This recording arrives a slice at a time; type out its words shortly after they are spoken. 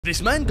This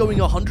man going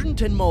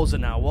 110 miles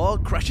an hour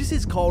crashes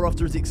his car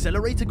after his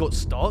accelerator got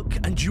stuck,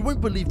 and you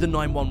won't believe the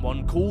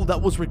 911 call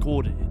that was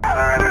recorded.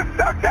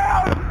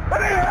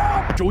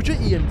 Georgia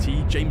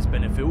EMT James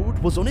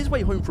Benefield was on his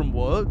way home from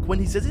work when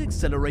he says his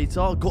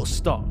accelerator got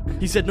stuck.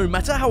 He said no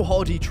matter how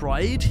hard he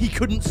tried, he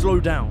couldn't slow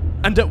down.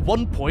 And at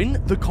one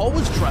point, the car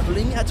was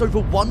traveling at over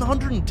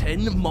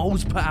 110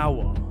 miles per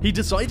hour. He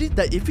decided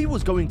that if he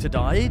was going to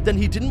die, then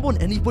he didn't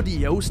want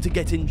anybody else to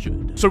get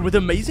injured. So with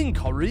amazing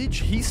courage,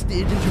 he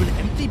steered into an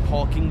empty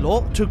parking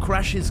lot to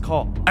crash his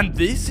car. And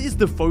this is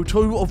the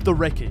photo of the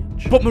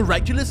wreckage. But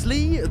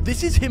miraculously,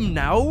 this is him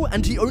now,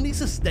 and he only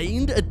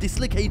sustained a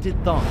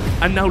dislocated thumb.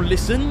 And now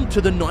listen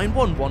to the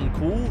 911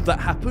 call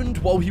that happened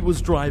while he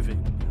was driving.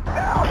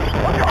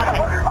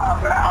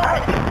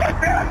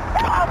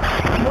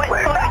 What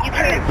photo? You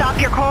can't stop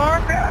your car?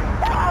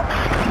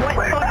 What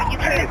photo? You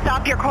can't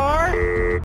stop your car?